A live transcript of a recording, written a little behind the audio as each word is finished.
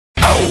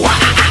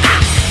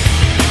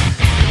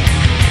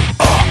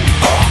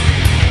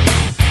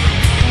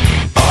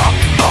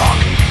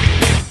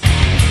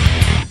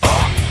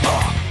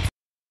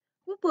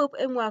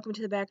and welcome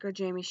to the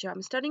Batgirljamie Show.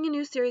 I'm starting a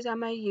new series on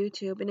my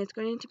YouTube, and it's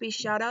going to be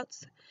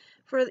shoutouts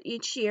for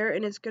each year,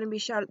 and it's going to be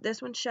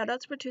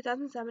shoutouts for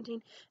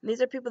 2017. And these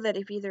are people that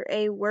have either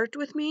A, worked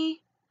with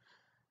me,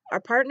 are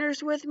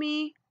partners with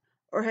me,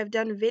 or have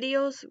done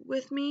videos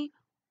with me,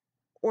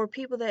 or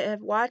people that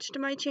have watched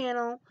my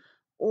channel,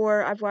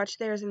 or I've watched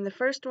theirs. And the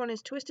first one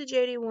is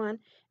TwistedJD1,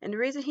 and the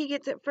reason he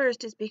gets it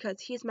first is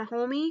because he's my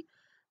homie,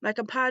 my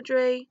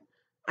compadre.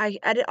 I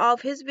edit all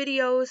of his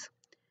videos.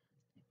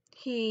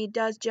 He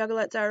does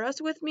Juggalettes R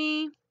Us with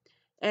me,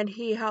 and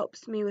he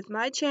helps me with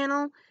my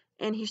channel,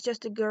 and he's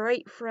just a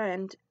great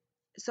friend.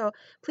 So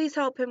please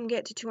help him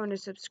get to 200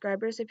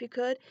 subscribers if you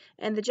could.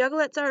 And the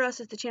Juggalettes R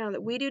Us is the channel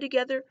that we do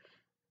together.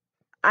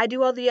 I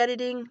do all the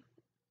editing.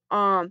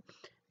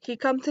 He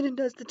comes in and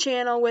does the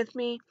channel with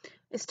me.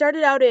 It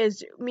started out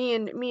as me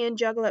and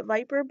Juggalette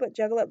Viper, but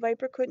Juggalette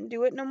Viper couldn't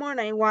do it no more, and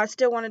I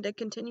still wanted to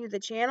continue the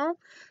channel.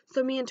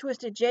 So me and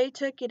Twisted J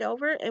took it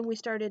over, and we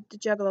started the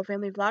Juggalo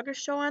Family Vloggers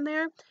show on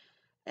there.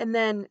 And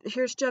then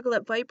here's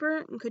Juggalette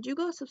Viper, and could you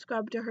go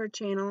subscribe to her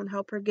channel and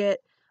help her get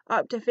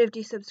up to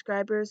 50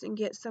 subscribers and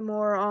get some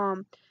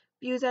more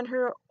views on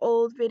her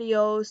old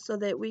videos so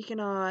that we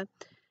can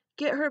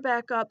get her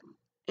back up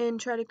and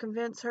try to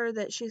convince her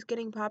that she's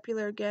getting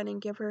popular again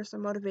and give her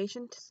some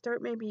motivation to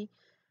start maybe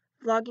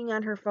vlogging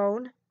on her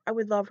phone. I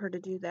would love her to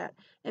do that.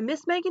 And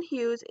Miss Megan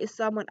Hughes is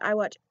someone I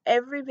watch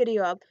every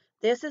video of.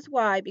 This is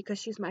why, because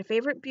she's my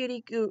favorite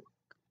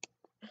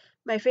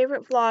my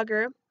favorite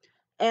vlogger.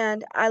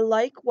 And I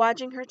like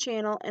watching her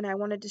channel, and I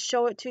wanted to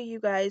show it to you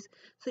guys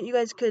so that you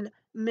guys could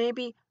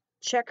maybe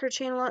check her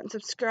channel out and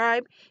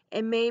subscribe,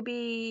 and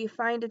maybe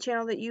find a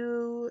channel that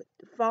you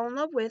fall in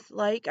love with,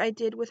 like I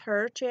did with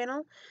her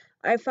channel.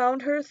 I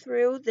found her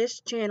through this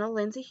channel,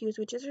 Lindsay Hughes,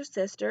 which is her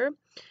sister.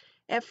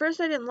 At first,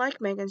 I didn't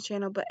like Megan's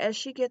channel, but as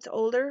she gets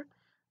older,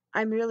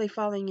 I'm really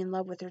falling in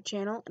love with her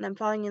channel, and I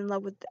fell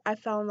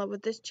in love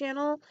with this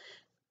channel.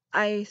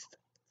 I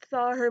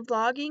saw her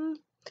vlogging,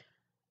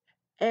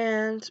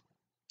 and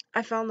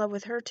I fell in love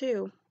with her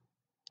too.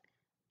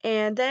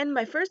 And then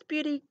my first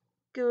beauty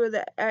guru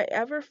that I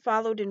ever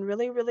followed and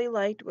really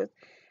liked was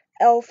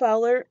Elle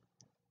Fowler,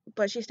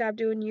 but she stopped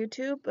doing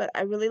YouTube. But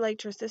I really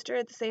liked her sister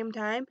at the same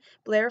time,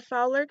 Blair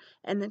Fowler,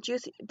 and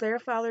Blair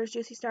Fowler's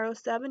Juicy Star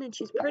 07, and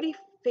she's pretty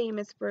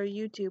famous for a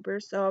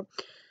YouTuber. So,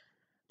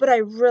 but I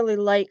really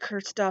like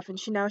her stuff, and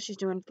now she's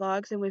doing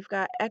vlogs. And we've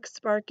got X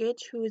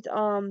Sparkage, who's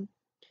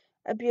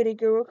a beauty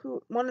guru,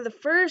 one of the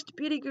first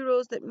beauty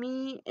gurus that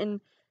me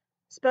and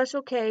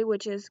Special K,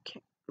 which is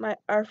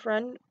our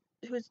friend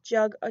who's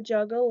a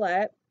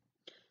Juggalette,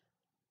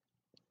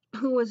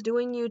 who was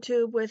doing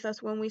YouTube with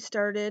us when we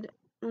started,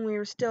 when we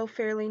were still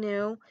fairly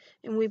new,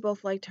 and we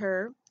both liked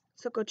her.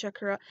 So go check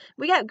her out.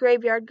 We got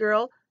Graveyard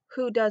Girl,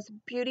 who does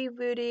beauty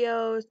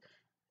videos,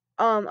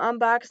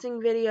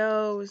 unboxing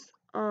videos,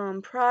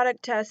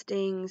 product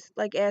testings,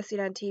 like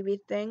Acid on TV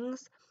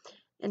things,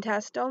 and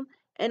test them,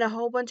 and a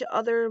whole bunch of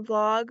other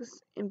vlogs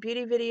and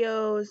beauty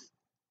videos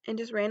and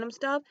just random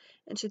stuff,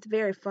 and she's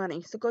very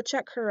funny. So go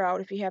check her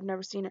out if you have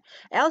never seen her.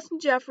 Allison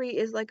Jeffrey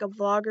is like a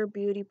vlogger,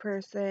 beauty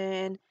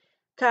person,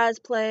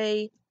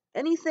 cosplay,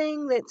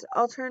 anything that's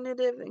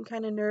alternative and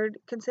kind of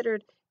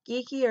considered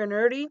geeky or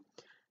nerdy.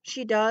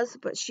 She does,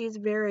 but she's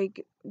very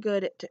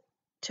good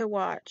to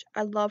watch.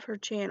 I love her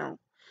channel.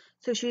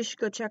 So you should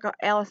go check out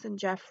Allison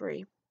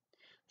Jeffrey.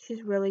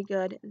 She's really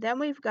good. Then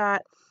we've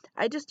got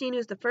iJustine,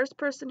 who's the first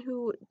person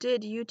who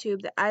did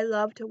YouTube that I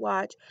love to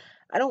watch.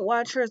 I don't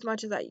watch her as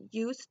much as I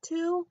used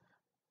to,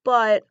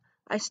 but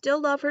I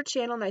still love her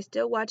channel and I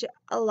still watch it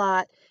a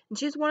lot. And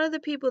she's one of the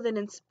people that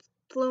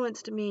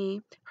influenced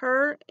me.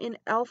 Her and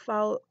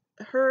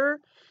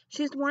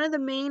she's one of the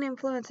main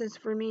influences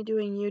for me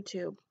doing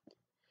YouTube.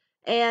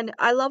 And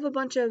I love a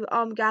bunch of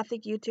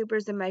gothic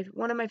YouTubers, and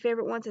one of my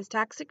favorite ones is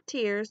Toxic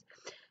Tears.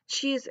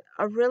 She's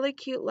a really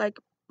cute, like,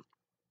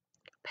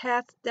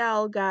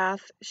 pastel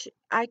goth.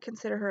 I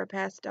consider her a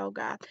pastel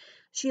goth.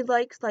 She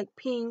likes like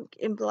pink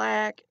and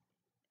black,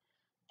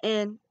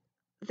 and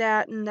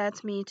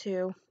that's me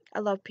too. I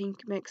love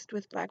pink mixed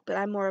with black, but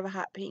I'm more of a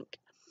hot pink.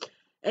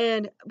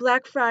 And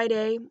Black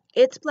Friday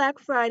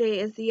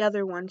is the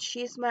other one.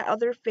 She's my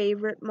other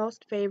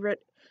most favorite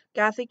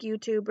gothic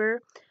YouTuber.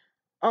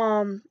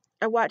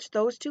 I watch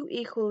those two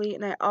equally,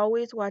 and I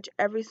always watch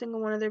every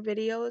single one of their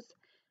videos.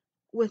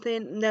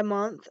 Within a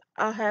month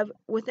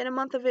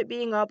of it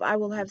being up, I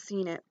will have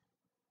seen it,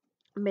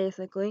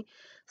 basically.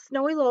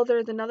 Snowy Loather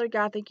is another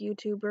gothic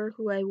YouTuber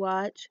who I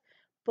watch,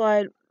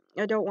 but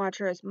I don't watch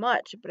her as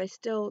much, but I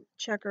still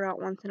check her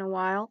out once in a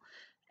while,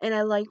 and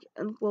I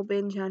will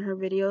binge on her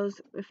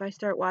videos if I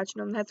start watching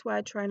them. That's why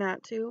I try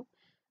not to,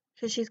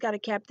 because she's got a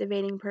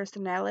captivating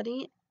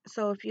personality.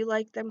 So if you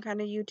like them kind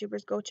of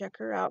YouTubers, go check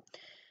her out.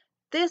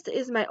 This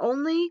is my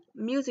only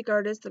music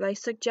artist that I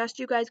suggest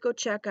you guys go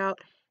check out.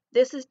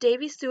 This is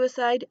Davey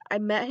Suicide. I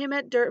met him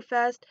at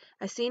Dirtfest.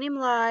 I seen him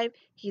live.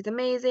 He's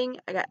amazing.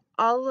 I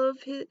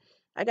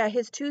got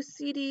his 2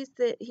 CDs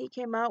that he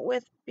came out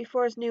with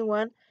before his new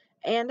one,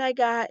 and I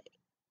got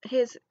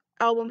his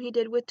album he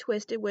did with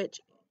Twisted, which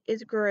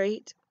is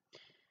great.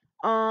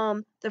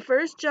 The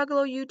first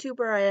Juggalo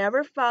YouTuber I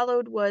ever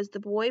followed was the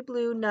Boy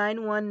Blue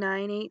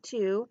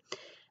 91982.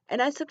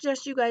 And I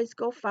suggest you guys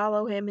go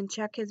follow him and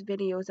check his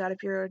videos out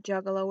if you're a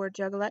Juggalo or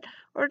Juggalette,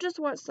 or just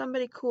want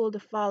somebody cool to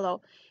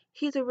follow.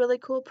 He's a really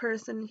cool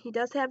person. He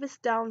does have his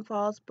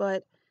downfalls,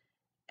 but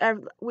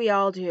we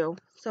all do.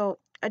 So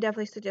I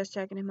definitely suggest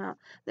checking him out.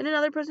 Then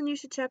another person you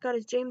should check out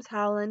is James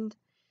Holland.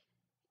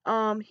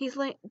 He's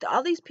linked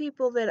all these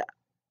people that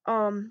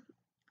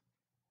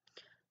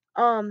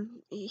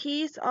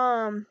he's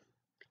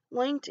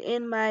linked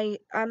in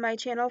on my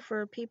channel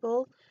for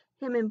people,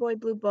 him and Boy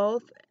Blue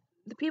both.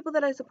 The people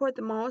that I support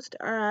the most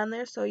are on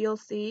there, so you'll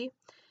see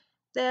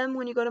them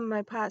when you go to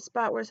my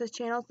spot where it says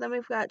channels. Then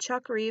we've got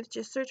Chuck Reeves.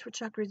 Just search for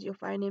Chuck Reeves, you'll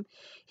find him.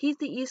 He's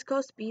the East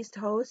Coast Beast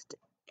host,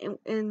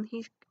 and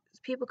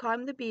people call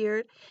him the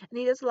Beard, and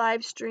he does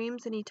live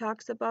streams and he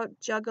talks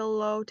about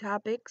Juggalo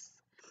topics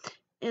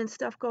and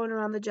stuff going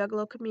around the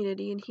Juggalo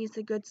community, and he's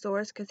a good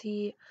source because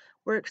he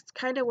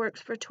kind of works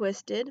for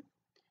Twisted.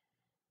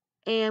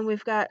 And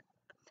we've got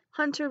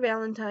Hunter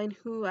Valentine,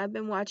 who I've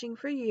been watching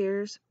for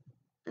years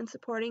and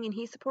supporting, and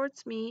he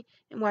supports me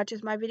and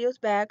watches my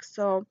videos back,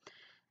 so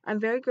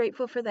I'm very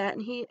grateful for that.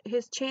 And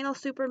his channel,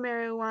 Super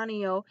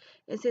Marijuanio,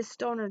 is his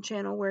stoner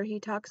channel where he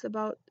talks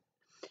about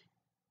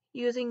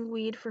using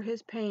weed for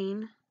his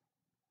pain.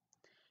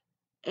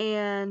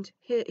 And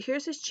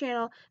here's his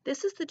channel.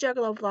 This is the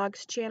Juggalo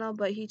Vlogs channel,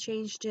 but he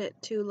changed it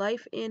to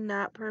Life in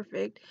Not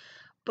Perfect.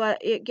 But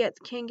it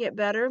can get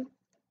better.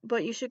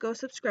 But you should go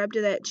subscribe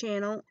to that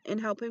channel and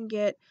help him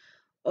get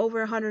over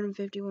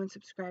 151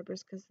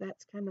 subscribers, because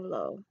that's kind of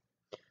low.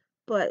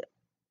 But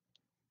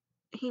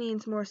he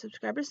needs more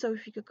subscribers, so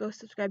if you could go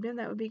subscribe to him,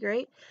 that would be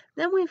great.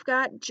 Then we've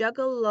got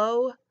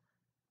Juggalo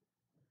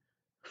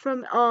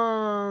from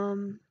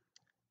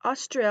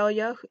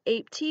Australia,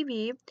 Ape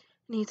TV,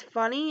 and he's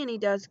funny and he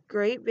does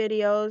great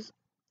videos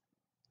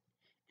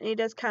and he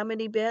does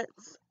comedy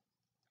bits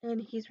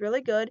and he's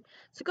really good.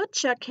 So go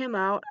check him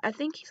out. I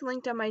think he's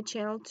linked on my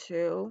channel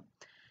too.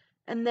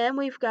 And then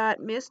we've got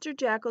Mr.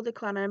 Jackal the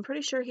Clown. I'm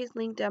pretty sure he's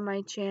linked on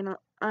my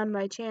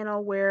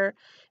channel where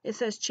it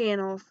says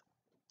channels.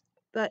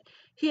 But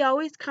he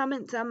always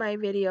comments on my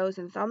videos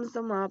and thumbs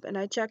them up, and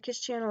I check his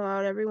channel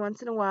out every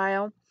once in a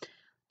while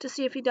to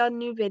see if he done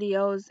new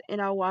videos,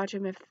 and I'll watch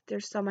him if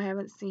there's some I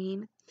haven't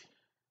seen.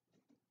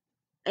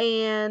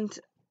 And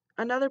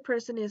another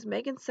person is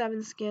Megan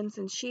Sevenskins,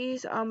 and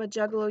she's a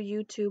Juggalo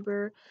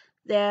YouTuber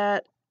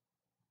that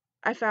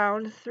I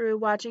found through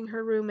watching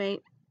her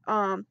roommate.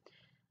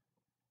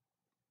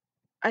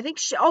 I think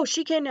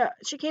she came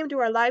to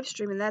our live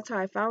stream, and that's how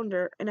I found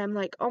her. And I'm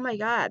like, oh my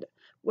god,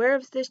 where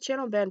has this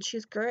channel been?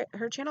 She's great.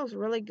 Her channel's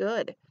really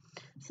good.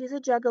 She's a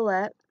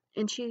Juggalette,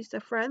 and she's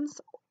a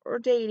friends or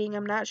dating.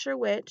 I'm not sure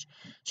which.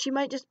 She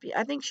might just be.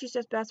 I think she's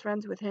just best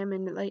friends with him,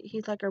 and like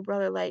he's like her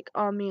brother, like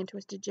me and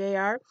Twisted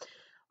JR.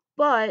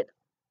 But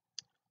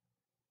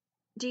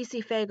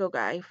DC Fago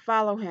guy,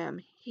 follow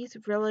him. He's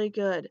really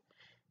good.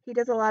 He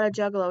does a lot of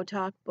Juggalo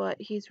talk, but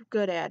he's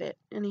good at it,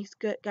 and he's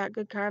got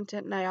good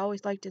content, and I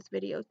always liked his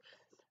videos.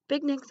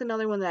 Big Nick's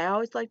another one that I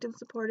always liked and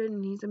supported,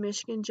 and he's a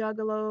Michigan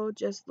Juggalo,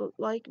 just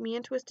like me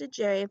and Twisted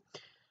J.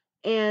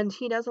 And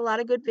he does a lot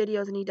of good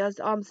videos, and he does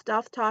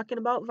stuff talking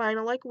about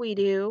vinyl like we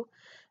do,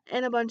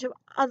 and a bunch of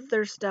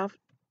other stuff,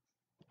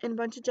 and a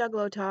bunch of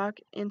Juggalo talk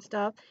and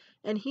stuff.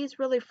 And he's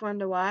really fun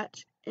to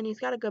watch, and he's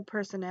got a good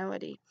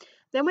personality.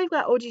 Then we've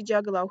got OG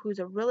Juggalo, who's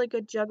a really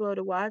good Juggalo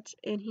to watch,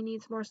 and he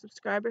needs more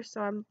subscribers,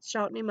 so I'm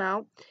shouting him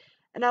out.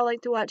 And I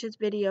like to watch his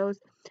videos.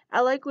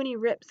 I like when he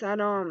rips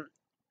on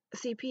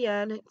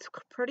CPN. It's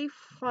pretty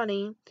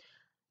funny.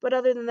 But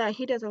other than that,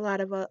 he does a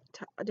lot of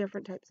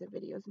different types of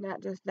videos,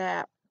 not just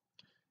that.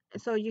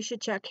 So you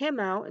should check him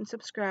out and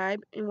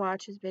subscribe and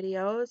watch his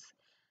videos.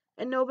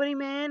 And Nobody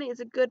Man is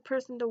a good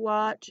person to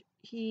watch.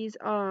 He's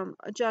a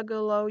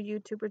Juggalo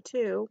YouTuber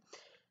too.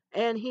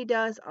 And he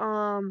does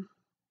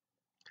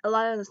a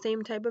lot of the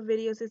same type of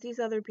videos as these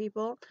other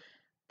people,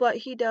 but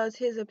he does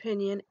his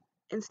opinion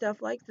and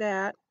stuff like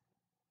that.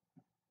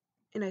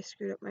 And I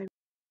screwed up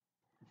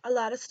a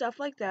lot of stuff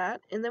like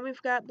that. And then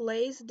we've got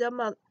Blaze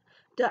the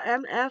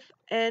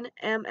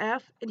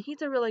MFNMF, and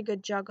he's a really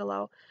good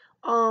Juggalo.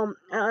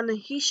 And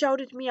he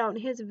shouted me out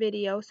in his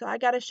video, so I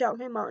gotta shout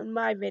him out in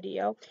my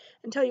video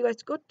and tell you guys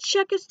to go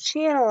check his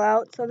channel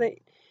out so that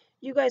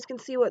you guys can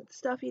see what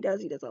stuff he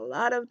does. He does a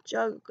lot of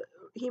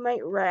he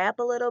might rap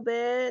a little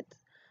bit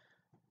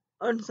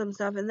on some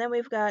stuff. And then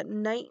we've got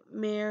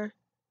Nightmare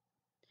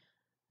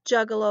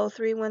Juggalo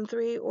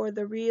 313, or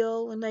the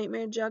real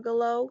Nightmare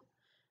Juggalo,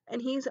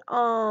 and he's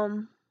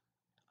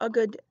a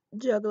good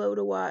Juggalo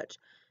to watch.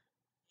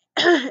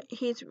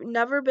 He's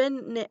never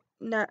been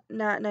not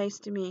nice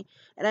to me,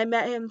 and I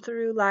met him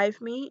through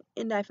LiveMe,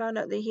 and I found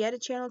out that he had a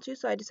channel too,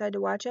 so I decided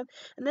to watch him.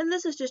 And then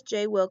this is just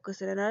Jay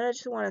Wilkerson, and I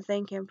just want to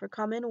thank him for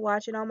coming and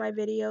watching all my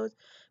videos,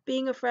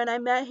 being a friend. I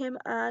met him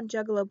on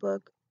Juggalo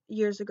Book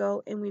years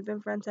ago, and we've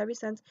been friends ever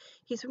since.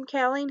 He's from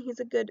Cali, and he's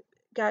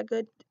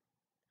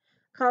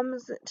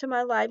comes to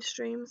my live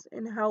streams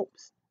and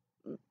helps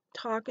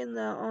talk in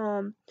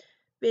the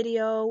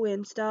video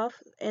and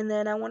stuff. And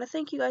then I want to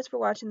thank you guys for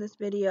watching this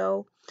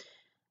video.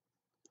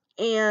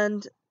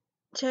 And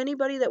to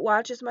anybody that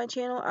watches my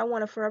channel, I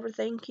want to forever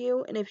thank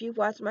you. And if you've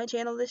watched my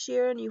channel this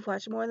year and you've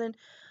watched more than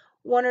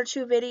 1 or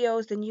 2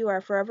 videos, then you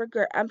are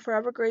I'm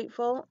forever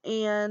grateful.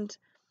 And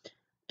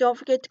don't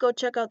forget to go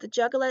check out the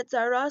Juggalettes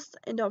Are Us,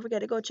 and don't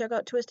forget to go check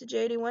out Twisted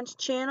J81's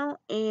channel,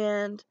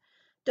 and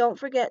don't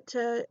forget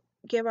to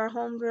give our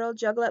homegirl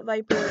Juggalette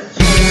Viper a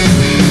shout.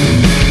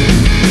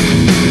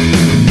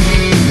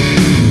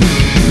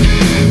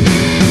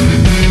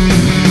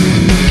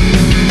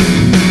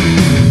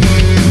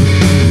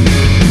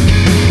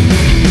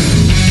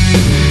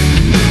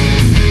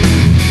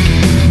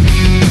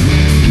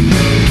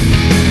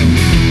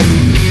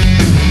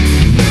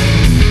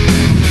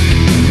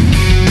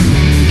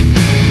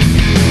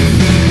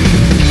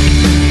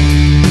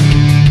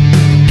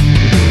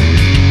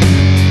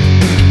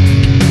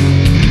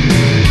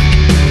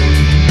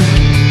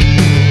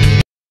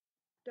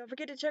 Don't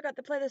forget to check out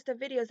the playlist of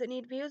videos that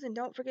need views, and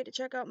don't forget to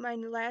check out my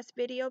last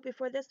video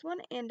before this one,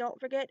 and don't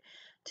forget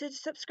to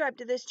subscribe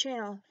to this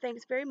channel.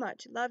 Thanks very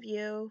much. Love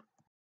you.